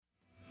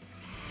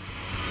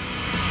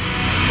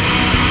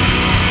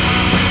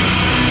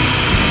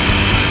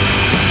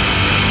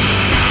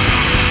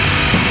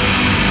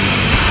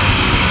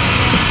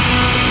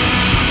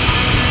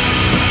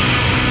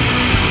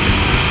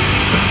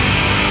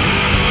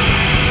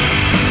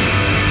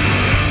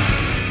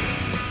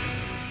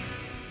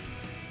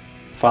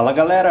Fala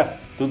galera,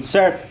 tudo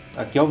certo?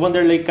 Aqui é o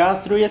Vanderlei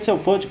Castro e esse é o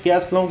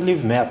podcast Long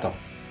Live Metal.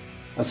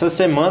 Essa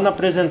semana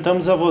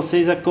apresentamos a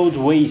vocês a Cold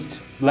Waste,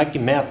 Black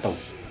Metal.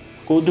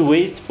 Cold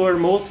Waste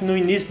formou-se no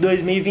início de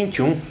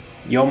 2021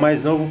 e é o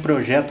mais novo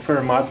projeto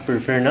formado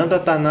por Fernando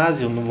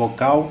Attanasio no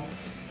vocal,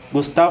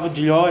 Gustavo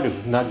Dilório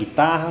na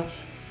guitarra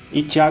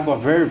e Thiago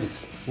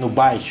Averves no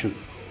baixo.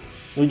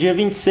 No dia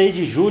 26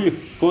 de julho,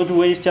 Cold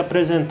Waste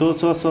apresentou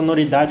sua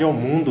sonoridade ao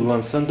mundo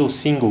lançando o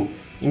single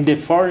In the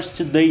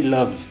Forest They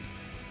Love.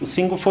 O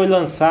single foi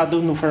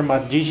lançado no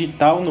formato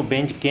digital no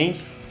Bandcamp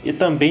e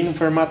também no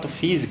formato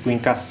físico em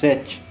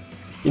cassete.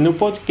 E no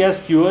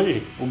podcast de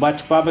hoje, o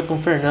bate-papo é com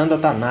Fernando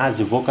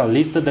Attanasio,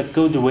 vocalista da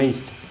Cold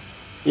Waste.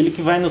 Ele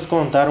que vai nos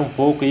contar um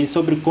pouco aí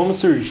sobre como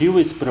surgiu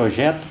esse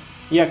projeto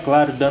e, é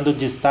claro, dando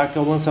destaque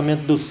ao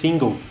lançamento do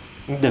single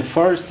In the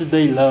Forest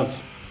They Love.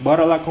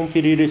 Bora lá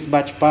conferir esse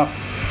bate-papo.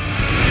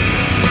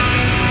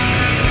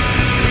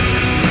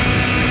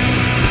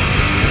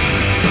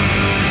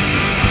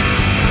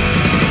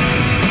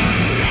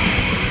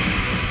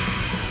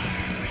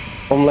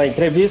 Vamos lá,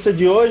 entrevista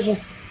de hoje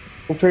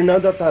com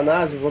Fernando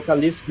Attanasio,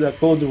 vocalista da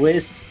Cold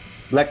Waste,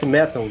 Black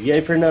Metal. E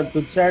aí, Fernando,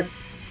 tudo certo?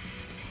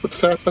 Tudo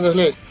certo,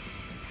 Vanderlei.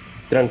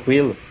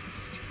 Tranquilo.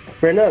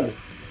 Fernando,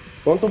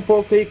 conta um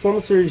pouco aí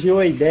como surgiu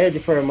a ideia de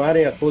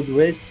formarem a Cold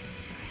Waste.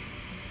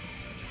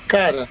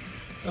 Cara,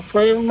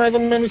 foi mais ou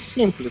menos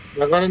simples.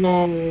 Agora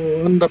no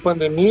ano da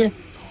pandemia,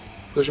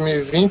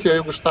 2020, eu e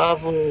o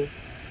Gustavo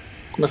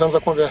começamos a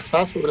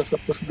conversar sobre essa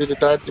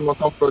possibilidade de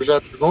montar um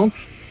projeto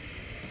juntos.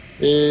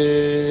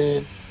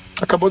 E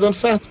acabou dando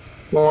certo,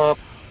 com a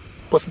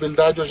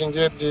possibilidade hoje em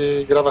dia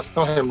de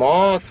gravação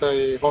remota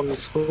e home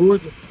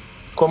studio.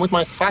 Ficou muito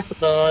mais fácil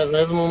para nós,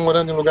 mesmo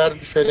morando em lugares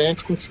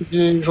diferentes,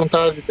 conseguir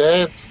juntar as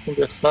ideias,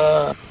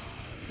 conversar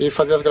e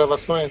fazer as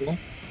gravações, né?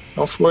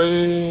 Então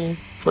foi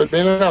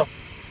bem legal.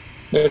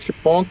 Nesse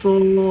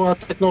ponto, a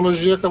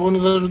tecnologia acabou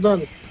nos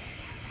ajudando.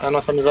 A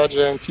nossa amizade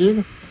já é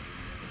antiga,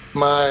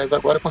 mas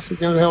agora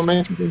conseguimos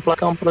realmente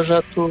emplacar um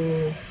projeto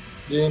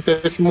de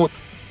interesse mútuo.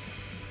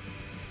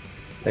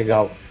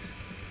 Legal.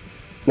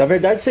 Na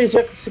verdade, vocês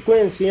já se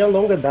conheciam a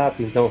longa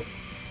data, então?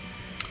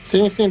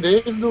 Sim,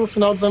 desde o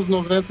final dos anos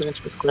 90 a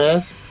gente se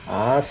conhece.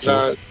 Ah, sim.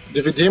 Já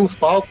dividimos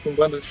palco com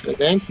bandas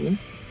diferentes, né?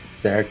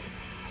 Certo.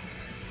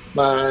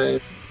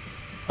 Mas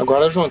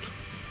agora junto.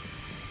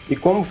 E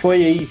como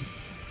foi aí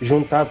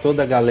juntar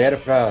toda a galera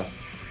para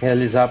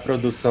realizar a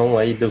produção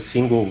aí do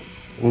single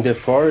In the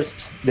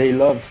Forest They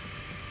Love?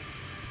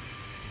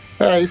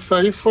 Isso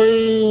aí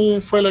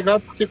foi legal,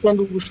 porque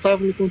quando o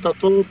Gustavo me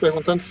contatou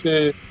perguntando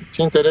se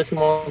tinha interesse em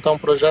montar um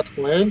projeto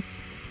com ele,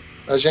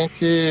 a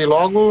gente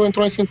logo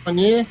entrou em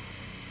sintonia.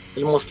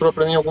 Ele mostrou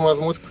para mim algumas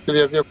músicas que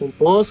ele havia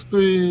composto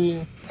e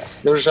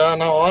eu já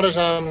na hora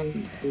já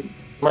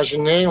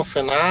imaginei um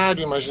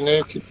cenário,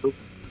 imaginei o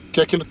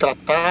que aquilo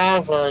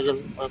tratava,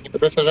 a minha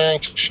cabeça já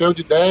encheu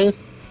de ideias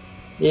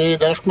e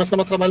daí nós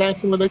começamos a trabalhar em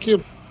cima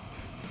daquilo.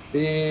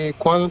 E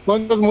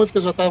quando as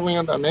músicas já estavam em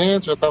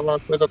andamento, a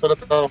coisa toda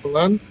estava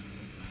rolando,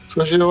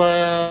 surgiu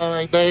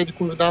a ideia de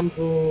convidarmos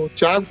o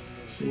Thiago,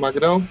 o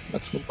Magrão, lá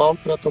de São Paulo,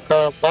 para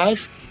tocar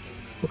baixo,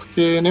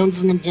 porque nenhum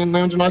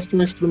de nós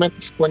tinha um instrumento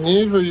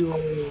disponível e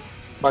o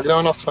Magrão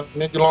é nosso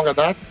amigo de longa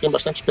data, tem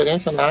bastante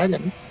experiência na área,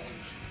 né?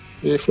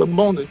 E foi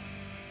bom daí,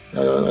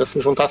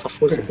 juntar essa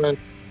força com ele.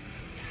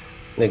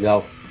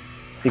 Legal.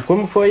 E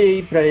como foi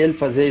aí para ele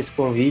fazer esse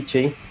convite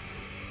aí?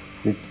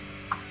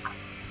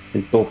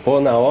 Ele topou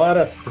na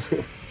hora?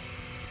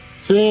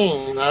 Sim,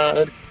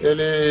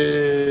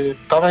 ele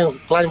estava,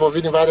 claro,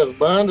 envolvido em várias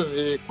bandas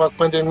e com a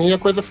pandemia a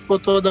coisa ficou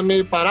toda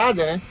meio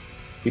parada, né?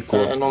 Ficou.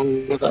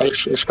 A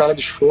escala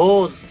de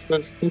shows,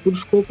 assim, tudo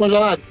ficou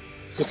congelado.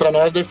 E para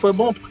nós daí foi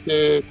bom,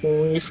 porque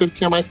com isso ele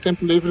tinha mais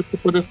tempo livre para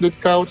poder se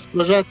dedicar a outros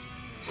projetos.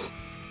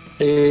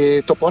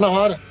 E topou na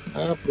hora,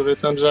 né?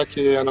 Aproveitando já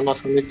que era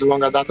nosso amigo de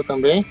longa data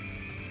também.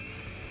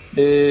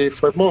 E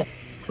foi bom,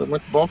 foi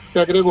muito bom porque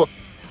agregou.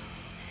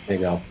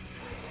 Legal.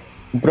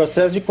 O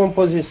processo de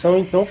composição,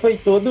 então, foi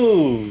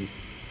todo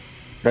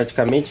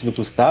praticamente do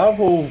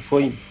Gustavo ou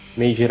foi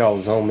meio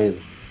geralzão mesmo?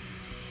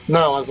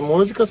 Não, as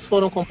músicas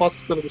foram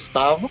compostas pelo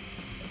Gustavo.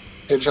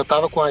 Ele já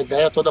estava com a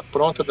ideia toda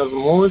pronta das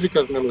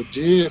músicas,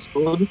 melodias,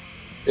 tudo.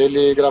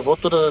 Ele gravou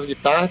todas as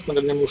guitarras. Quando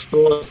ele me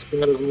mostrou as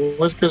primeiras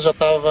músicas, já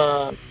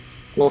estava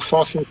com o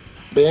som assim,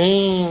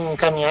 bem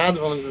encaminhado,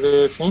 vamos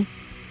dizer assim.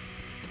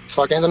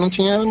 Só que ainda não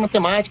tinha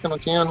matemática,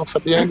 não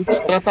sabia ainda do que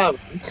se tratava.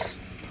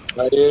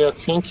 Aí,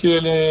 assim que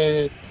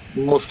ele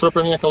mostrou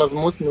para mim aquelas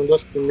músicas, mandou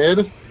as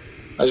primeiras,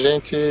 a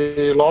gente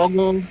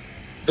logo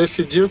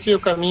decidiu que o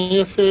caminho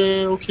ia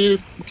ser o que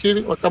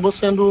acabou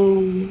sendo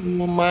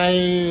o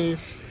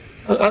mais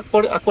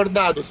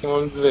acordado, assim,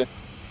 vamos dizer.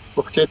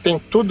 Porque tem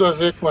tudo a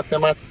ver com a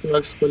temática que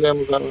nós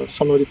escolhemos, a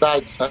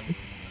sonoridade, sabe?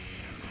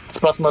 As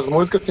próximas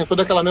músicas têm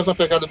toda aquela mesma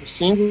pegada do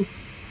single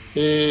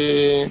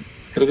e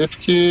acredito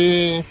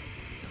que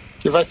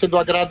vai ser do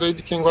agrado aí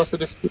de quem gosta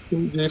desse tipo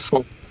de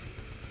som.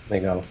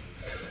 Legal.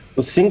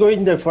 O single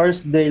In the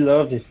Forest They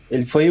Love,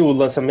 o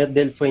lançamento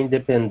dele foi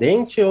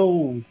independente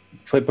ou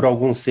foi por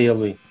algum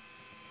selo aí?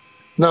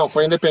 Não,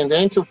 foi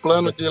independente. O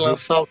plano de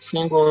lançar o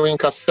single em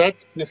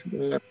cassete,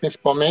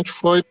 principalmente,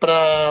 foi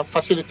para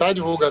facilitar a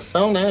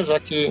divulgação, né? Já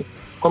que,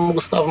 como o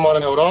Gustavo mora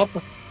na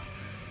Europa,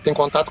 tem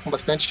contato com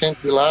bastante gente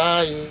de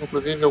lá,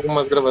 inclusive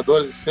algumas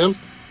gravadoras e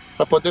selos,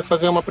 para poder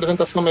fazer uma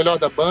apresentação melhor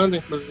da banda,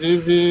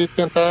 inclusive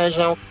tentar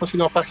já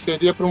conseguir uma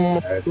parceria para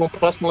um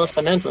próximo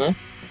lançamento, né?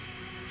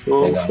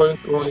 O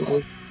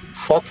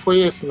foco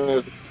foi esse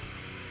mesmo.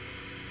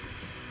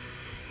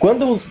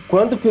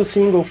 Quando que o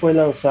single foi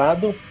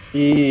lançado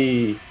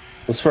e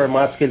os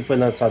formatos que ele foi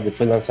lançado? Ele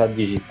foi lançado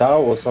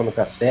digital ou só no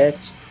cassete?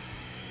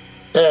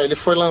 Ele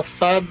foi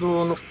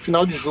lançado no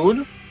final de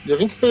julho, dia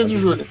 26 de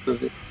julho,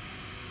 inclusive.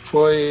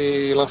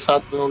 Foi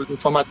lançado em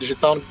formato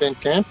digital no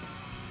Bandcamp,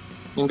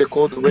 In The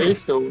Cold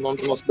Waste, é o nome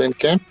do nosso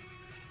Bandcamp.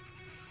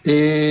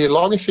 E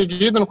logo em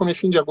seguida, no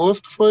comecinho de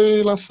agosto,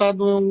 foi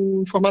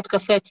lançado em formato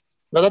cassete.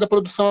 Na verdade, a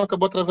produção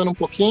acabou atrasando um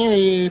pouquinho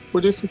e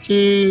por isso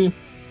que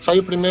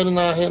saiu primeiro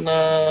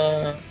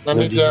na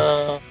mídia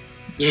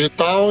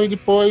digital e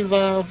depois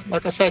a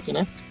cassete,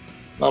 né?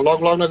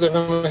 Logo nós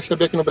devemos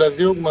receber aqui no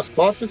Brasil algumas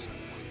cópias,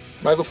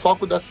 mas o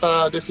foco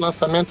desse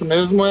lançamento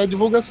mesmo é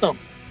divulgação.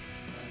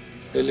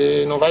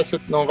 Ele não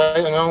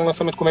é um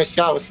lançamento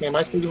comercial, assim, é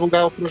mais para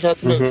divulgar o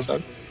projeto mesmo,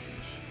 sabe?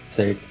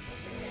 Certo.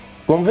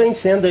 Como vem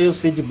sendo aí os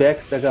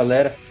feedbacks da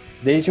galera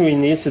desde o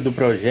início do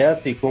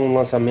projeto e com o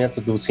lançamento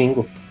do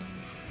single?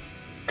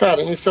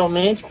 Cara,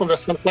 inicialmente,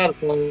 conversando, claro,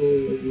 com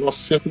o nosso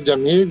círculo de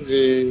amigos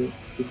e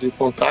de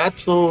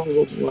contato,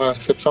 a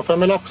recepção foi a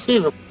melhor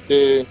possível,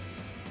 porque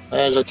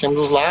já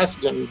tínhamos os laços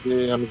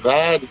de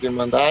amizade, de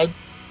irmandade,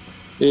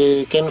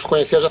 e quem nos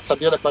conhecia já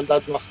sabia da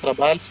qualidade do nosso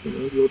trabalho,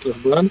 assim, de outras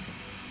bandas.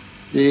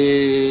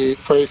 E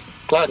foi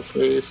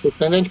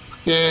surpreendente,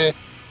 porque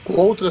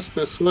outras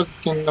pessoas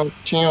que não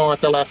tinham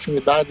aquela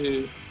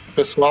afinidade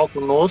pessoal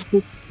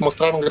conosco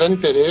mostraram um grande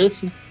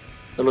interesse,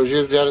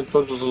 elogios vieram de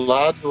todos os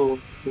lados.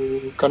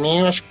 O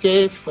caminho, acho que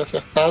é esse, foi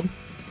acertado,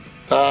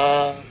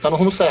 tá no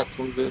rumo certo,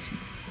 vamos dizer assim.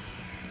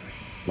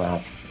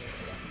 Massa.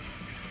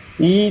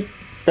 E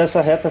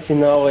essa reta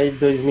final aí de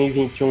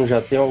 2021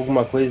 já tem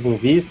alguma coisa em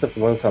vista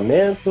para o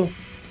lançamento?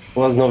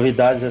 Ou as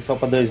novidades é só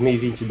para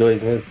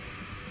 2022 mesmo?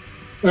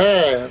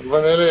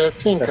 Vanderlei,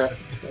 assim, cara,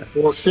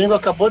 o single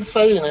acabou de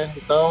sair, né?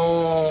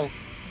 Então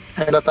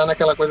ainda tá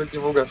naquela coisa de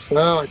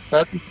divulgação,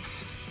 etc.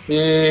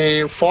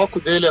 E o foco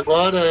dele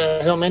agora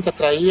é realmente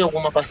atrair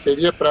alguma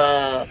parceria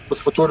para o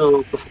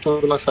futuro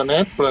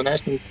lançamento, né?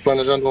 Estamos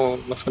planejando um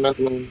lançamento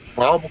de um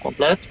álbum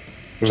completo.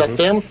 Já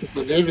temos,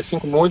 inclusive,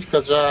 5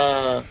 músicas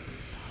já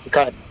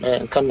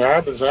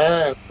encaminhadas,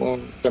 já com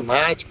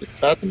temática,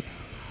 etc.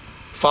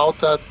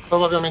 Falta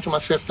provavelmente uma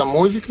 6ª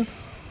música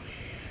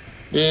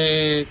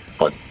e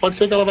pode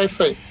ser que ela vai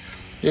sair.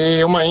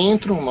 E uma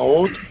intro, uma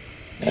outra.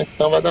 Né?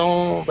 Então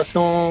vai ser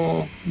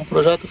um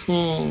projeto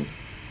assim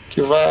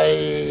que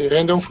vai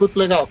render um fruto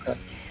legal, cara.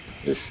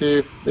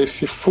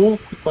 Esse full,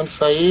 quando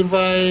sair,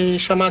 vai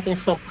chamar a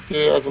atenção, porque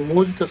as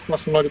músicas com a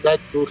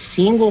sonoridade do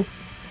single,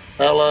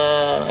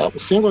 o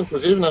single,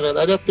 inclusive, na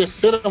verdade, é a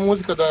 3ª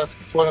música das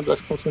que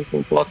estão sendo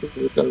compostas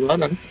até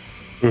agora, né?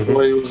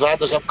 Foi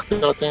usada já porque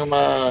ela tem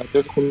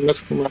desde o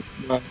começo,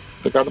 uma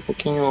pegada um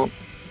pouquinho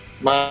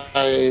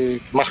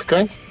mais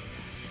marcante,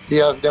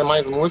 e as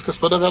demais músicas,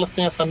 todas elas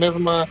têm essa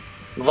mesma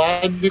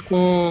vibe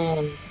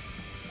com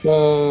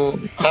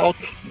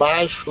altos,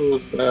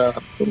 baixos,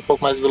 um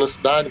pouco mais de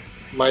velocidade,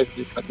 mais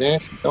de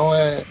cadência, então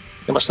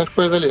tem bastante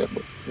coisa ali,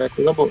 é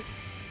coisa boa.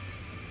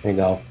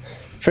 Legal.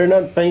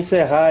 Fernando, para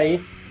encerrar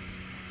aí,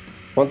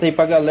 conta aí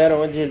pra galera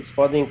onde eles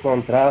podem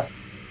encontrar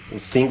o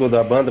single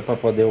da banda para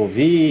poder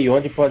ouvir e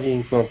onde podem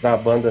encontrar a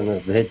banda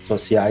nas redes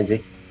sociais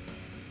aí.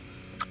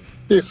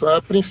 Isso,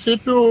 a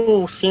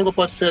princípio o single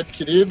pode ser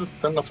adquirido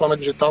tanto na forma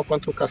digital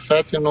quanto o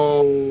cassete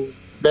no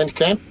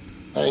Bandcamp,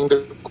 In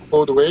The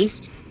Cold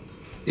Waste,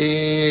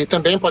 e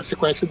também pode ser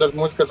conhecido as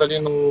músicas ali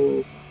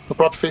no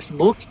próprio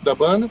Facebook da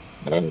banda,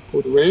 né,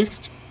 Cold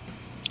Waste,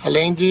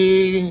 além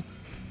de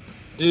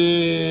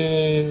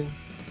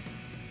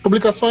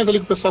publicações ali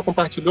que o pessoal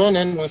compartilhou,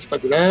 né, no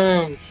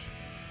Instagram.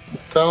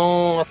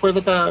 Então a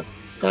coisa tá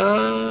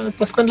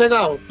ficando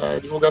legal, a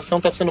divulgação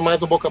tá sendo mais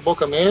no boca a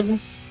boca mesmo.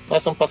 Nós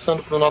estamos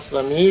passando para os nossos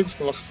amigos,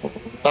 para os nossos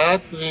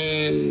contatos,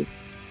 e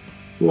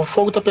o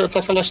fogo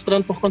tá se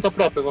alastrando por conta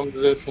própria, vamos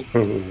dizer assim.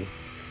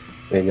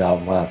 Legal,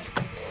 massa.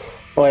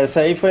 Bom, essa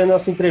aí foi a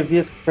nossa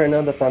entrevista com o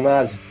Fernando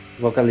Atanásio,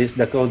 vocalista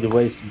da Cold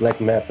Waste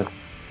Black Metal.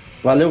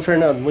 Valeu,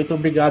 Fernando. Muito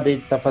obrigado aí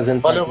de estar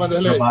fazendo Valeu,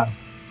 Vanderlei.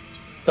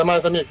 Até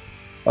mais, amigo.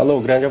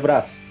 Falou, grande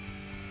abraço.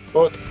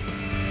 Outro.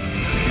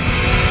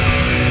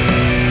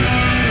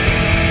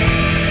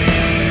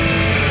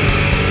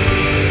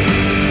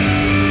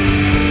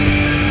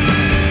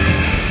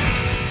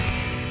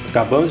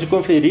 Acabamos de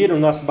conferir o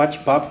nosso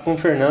bate-papo com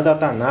Fernando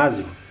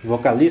Atanásio,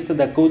 vocalista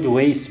da Cold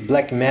Waste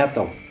Black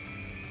Metal.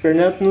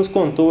 Fernando nos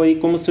contou aí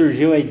como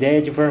surgiu a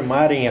ideia de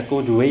formarem a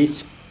Cold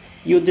Waste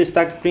e o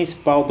destaque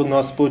principal do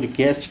nosso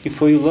podcast, que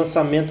foi o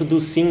lançamento do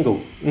single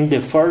In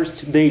The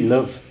Forest They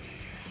Love.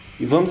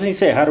 E vamos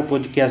encerrar o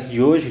podcast de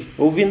hoje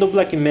ouvindo o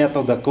black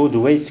metal da Cold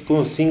Waste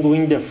com o single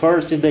In The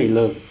Forest They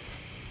Love.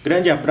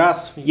 Grande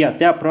abraço e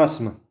até a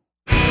próxima!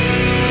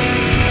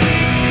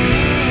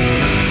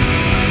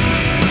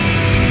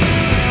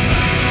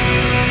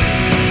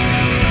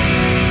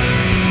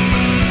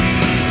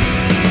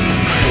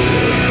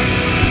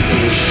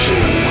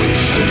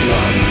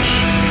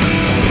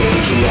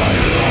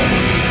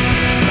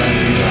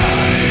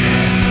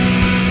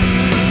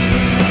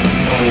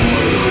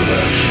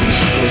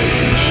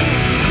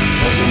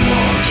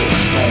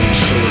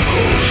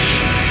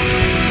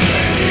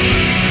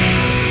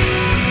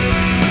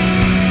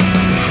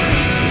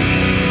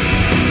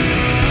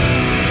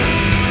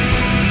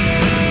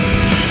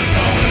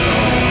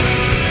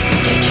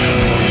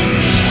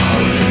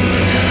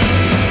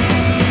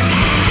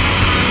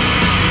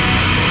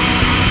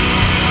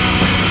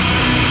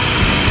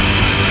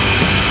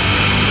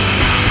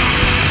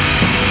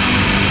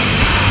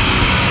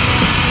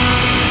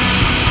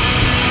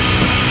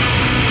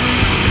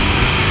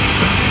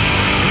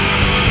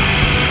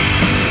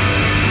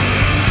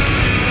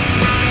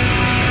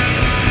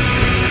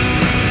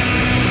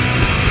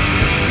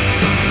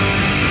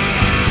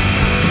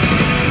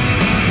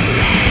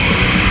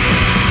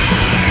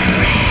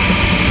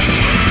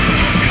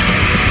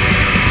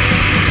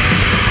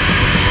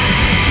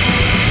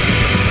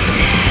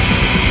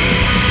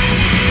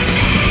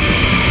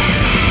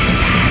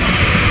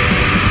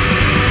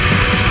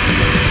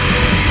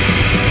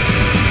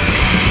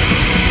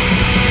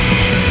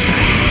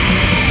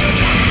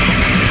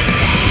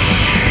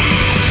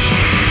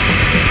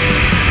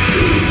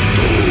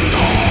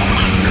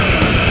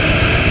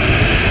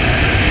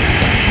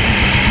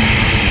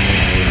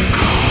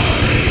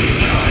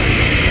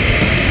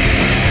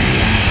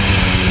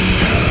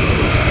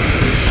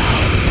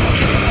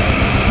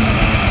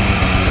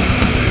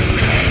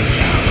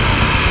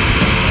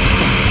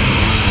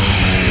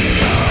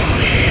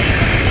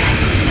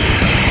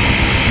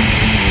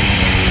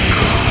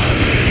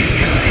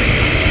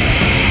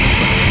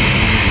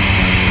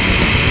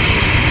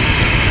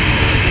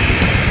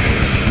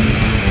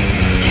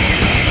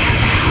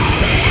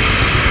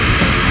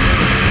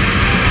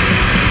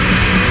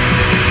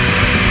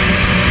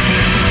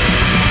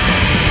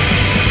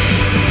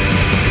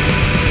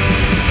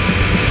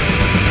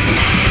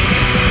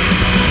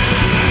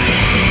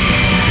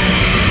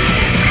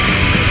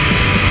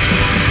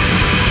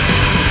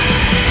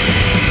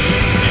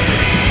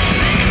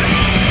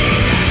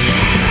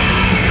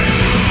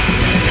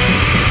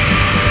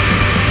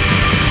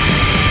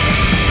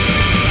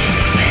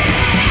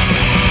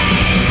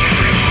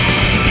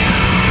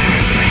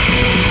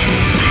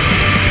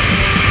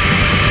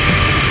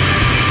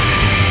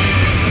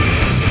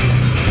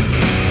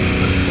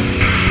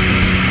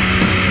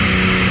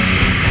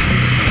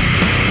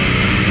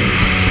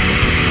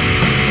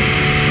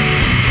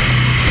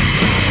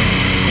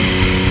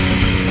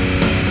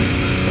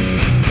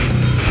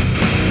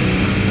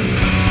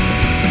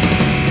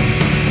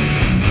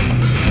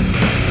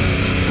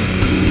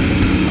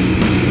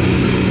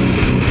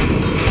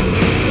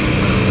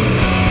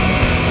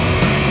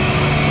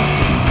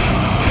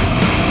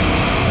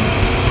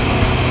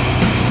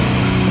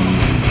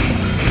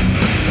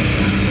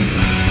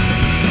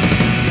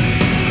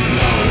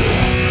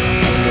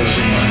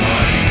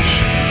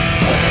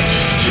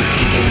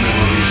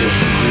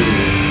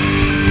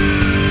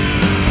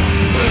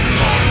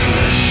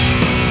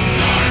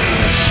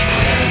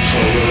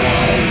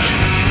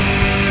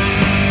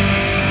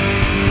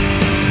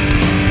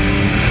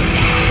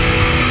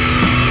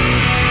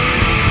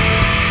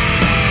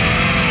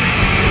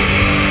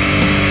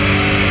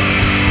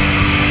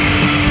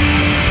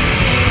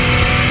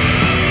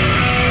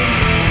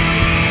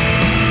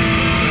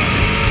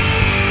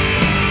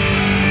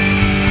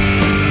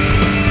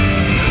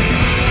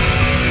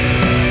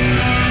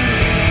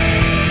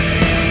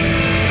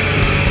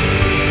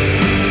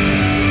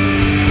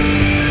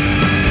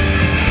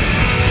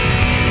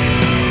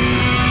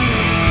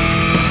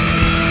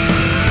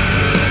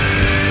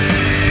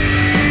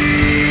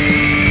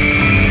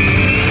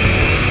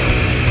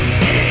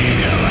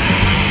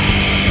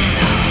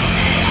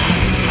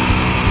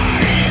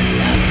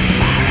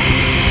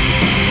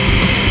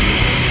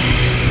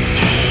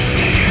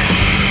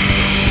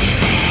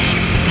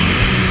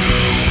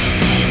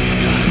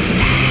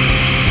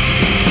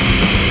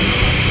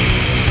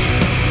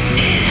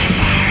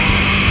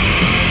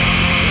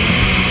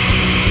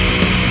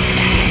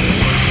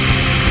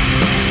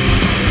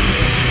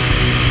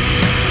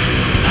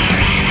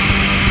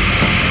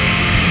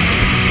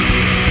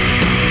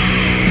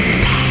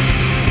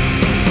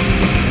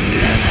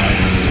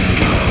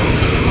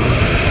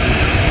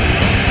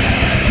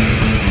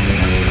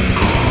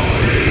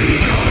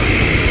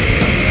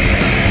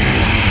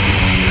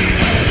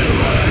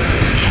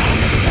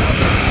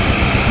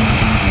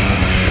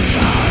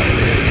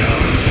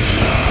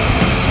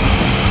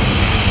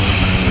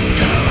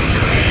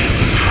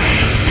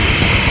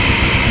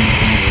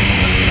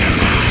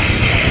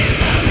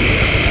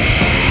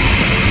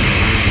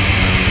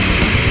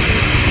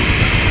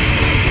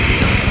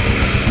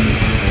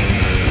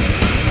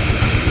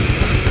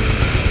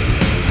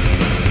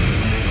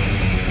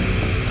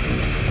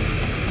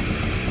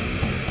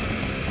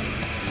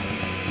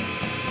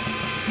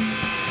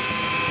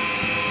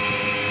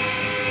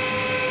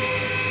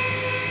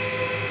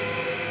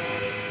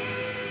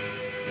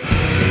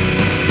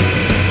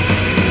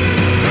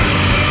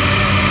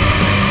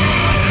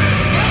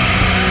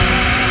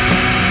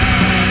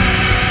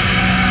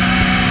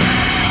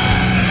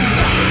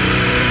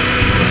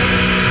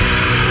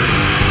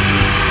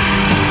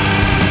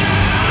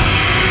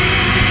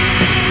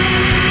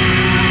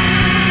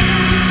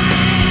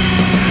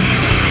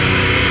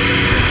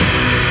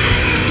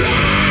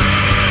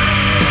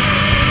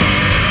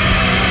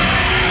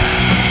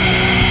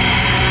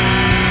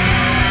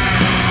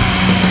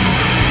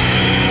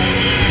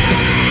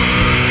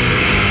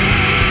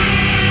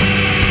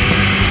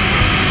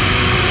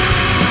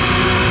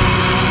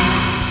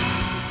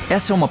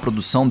 Essa é uma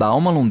produção da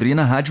Alma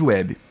Londrina Rádio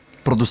Web.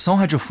 Produção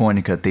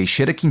radiofônica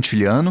Teixeira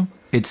Quintiliano,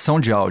 edição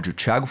de áudio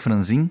Thiago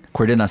Franzin,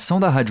 coordenação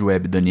da Rádio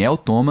Web Daniel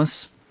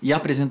Thomas e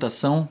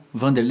apresentação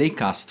Vanderlei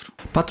Castro.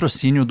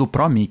 Patrocínio do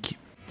ProMic.